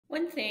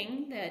One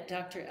thing that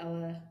Dr.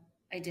 Ella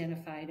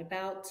identified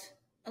about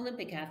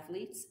Olympic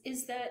athletes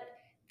is that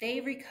they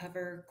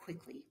recover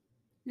quickly,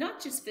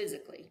 not just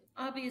physically.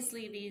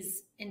 Obviously,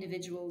 these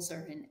individuals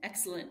are in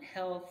excellent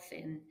health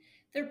and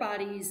their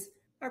bodies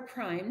are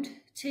primed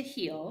to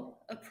heal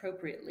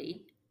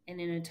appropriately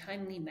and in a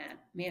timely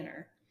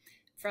manner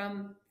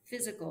from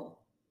physical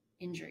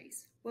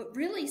injuries. What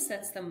really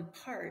sets them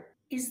apart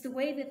is the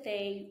way that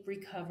they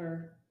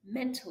recover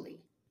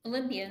mentally.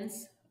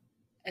 Olympians,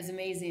 as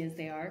amazing as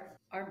they are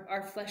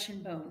flesh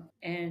and bone,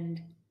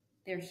 and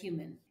they're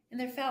human, and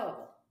they're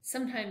fallible.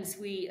 Sometimes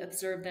we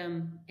observe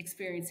them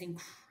experiencing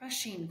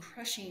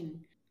crushing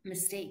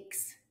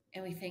mistakes,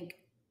 and we think,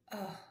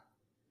 oh,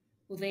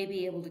 will they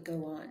be able to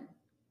go on?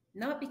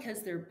 Not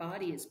because their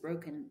body is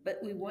broken, but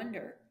we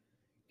wonder,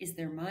 is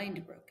their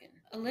mind broken?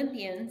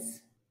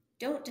 Olympians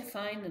don't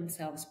define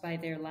themselves by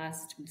their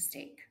last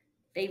mistake.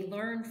 They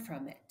learn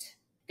from it.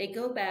 They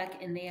go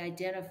back and they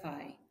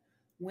identify,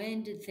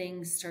 when did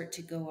things start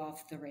to go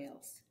off the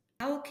rails?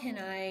 How can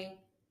I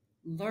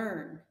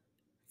learn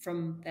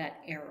from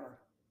that error?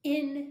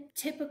 In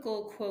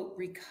typical, quote,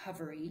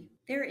 recovery,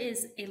 there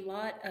is a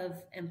lot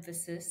of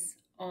emphasis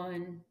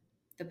on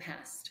the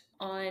past,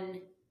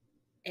 on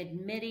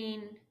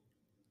admitting,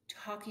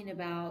 talking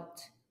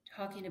about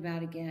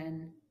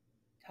again,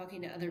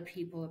 talking to other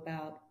people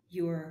about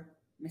your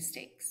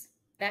mistakes.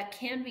 That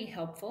can be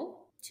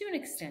helpful to an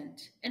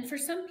extent. And for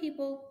some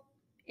people,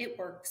 it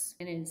works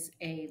and is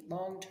a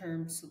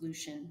long-term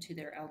solution to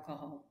their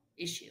alcohol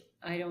issue.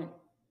 I don't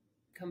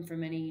come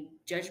from any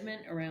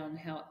judgment around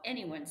how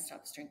anyone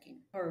stops drinking.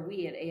 Or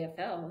we at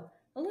AFL,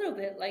 a little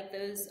bit like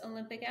those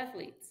Olympic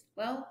athletes.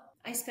 Well,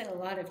 I spent a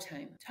lot of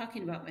time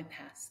talking about my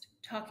past,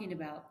 talking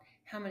about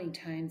how many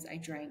times I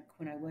drank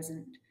when I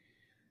wasn't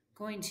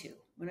going to,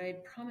 when I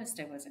had promised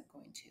I wasn't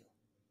going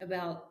to,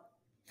 about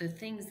the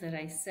things that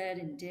I said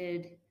and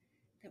did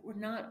that were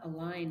not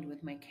aligned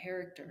with my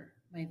character,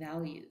 my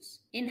values.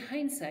 In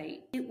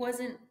hindsight, it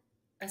wasn't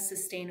a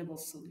sustainable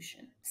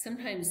solution.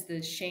 Sometimes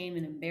the shame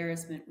and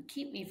embarrassment would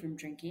keep me from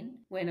drinking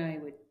when I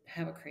would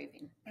have a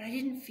craving. But I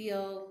didn't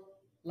feel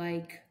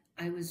like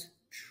I was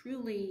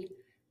truly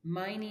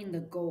mining the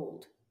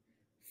gold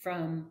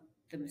from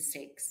the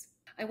mistakes.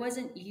 I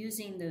wasn't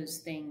using those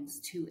things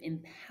to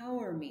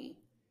empower me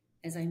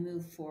as I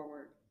move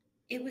forward.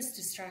 It was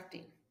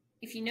distracting.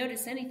 If you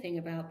notice anything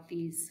about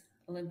these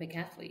Olympic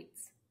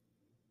athletes,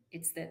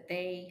 it's that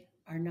they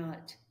are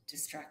not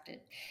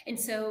distracted. And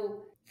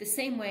so the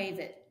same way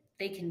that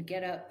they can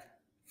get up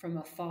from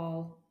a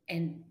fall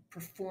and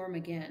perform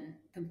again,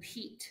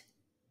 compete,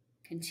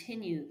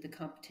 continue the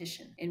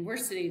competition. And we're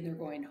sitting there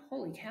going,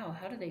 holy cow,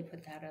 how do they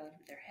put that out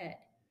of their head?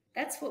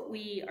 That's what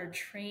we are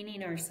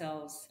training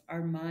ourselves,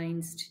 our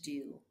minds to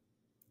do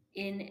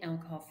in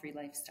alcohol-free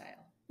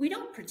lifestyle. We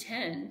don't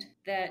pretend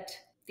that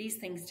these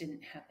things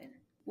didn't happen.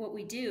 What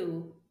we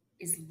do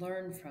is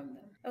learn from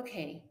them.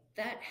 Okay,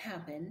 that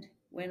happened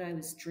when I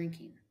was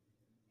drinking,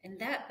 and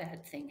that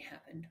bad thing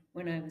happened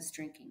when I was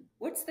drinking.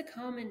 What's the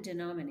common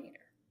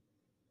denominator?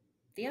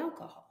 The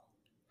alcohol.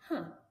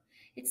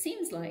 It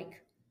seems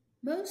like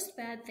most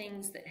bad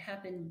things that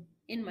happen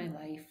in my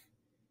life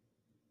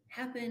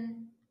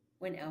happen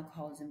when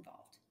alcohol is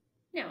involved.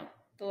 Now,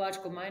 the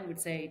logical mind would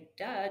say,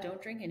 duh,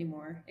 don't drink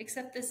anymore,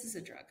 except this is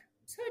a drug.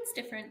 So it's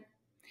different.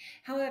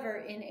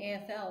 However, in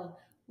AFL,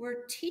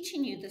 we're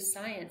teaching you the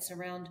science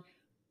around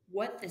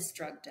what this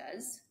drug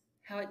does,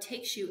 how it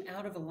takes you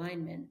out of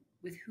alignment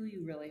with who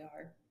you really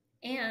are,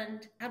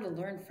 and how to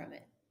learn from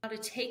it, how to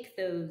take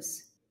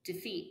those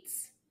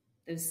defeats,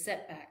 those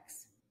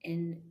setbacks,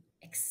 and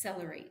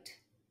accelerate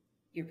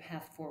your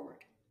path forward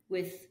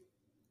with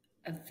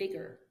a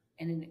vigor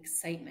and an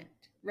excitement,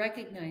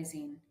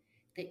 recognizing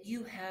that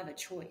you have a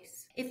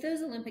choice. If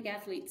those Olympic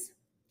athletes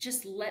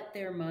just let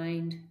their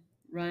mind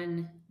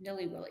run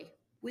nilly-willy,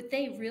 would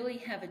they really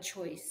have a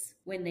choice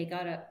when they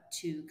got up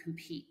to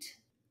compete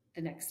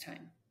the next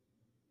time?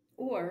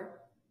 Or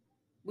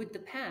would the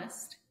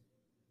past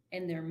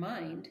and their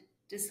mind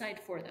decide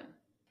for them?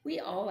 We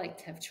all like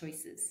to have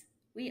choices.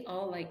 We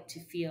all like to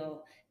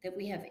feel that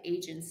we have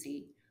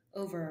agency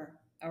over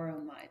our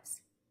own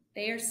lives.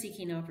 They are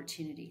seeking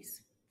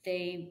opportunities.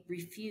 They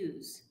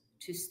refuse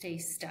to stay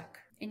stuck.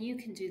 And you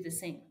can do the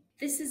same.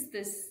 This is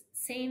this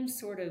same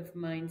sort of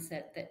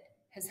mindset that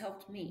has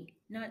helped me,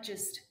 not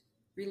just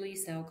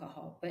release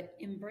alcohol, but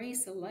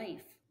embrace a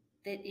life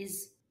that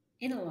is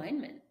in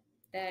alignment,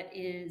 that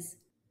is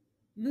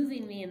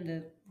moving me in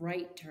the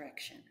right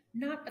direction,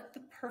 not the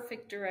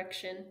perfect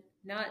direction,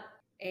 not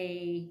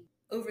a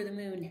over the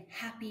moon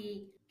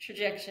happy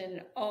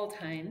trajectory all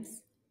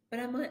times, but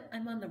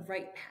I'm on the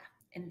right path,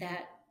 and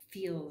that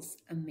feels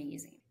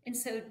amazing. And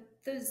so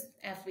those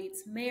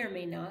athletes may or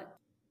may not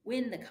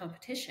win the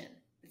competition,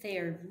 but they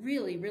are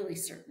really, really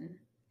certain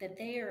that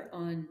they are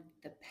on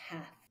the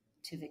path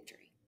to victory.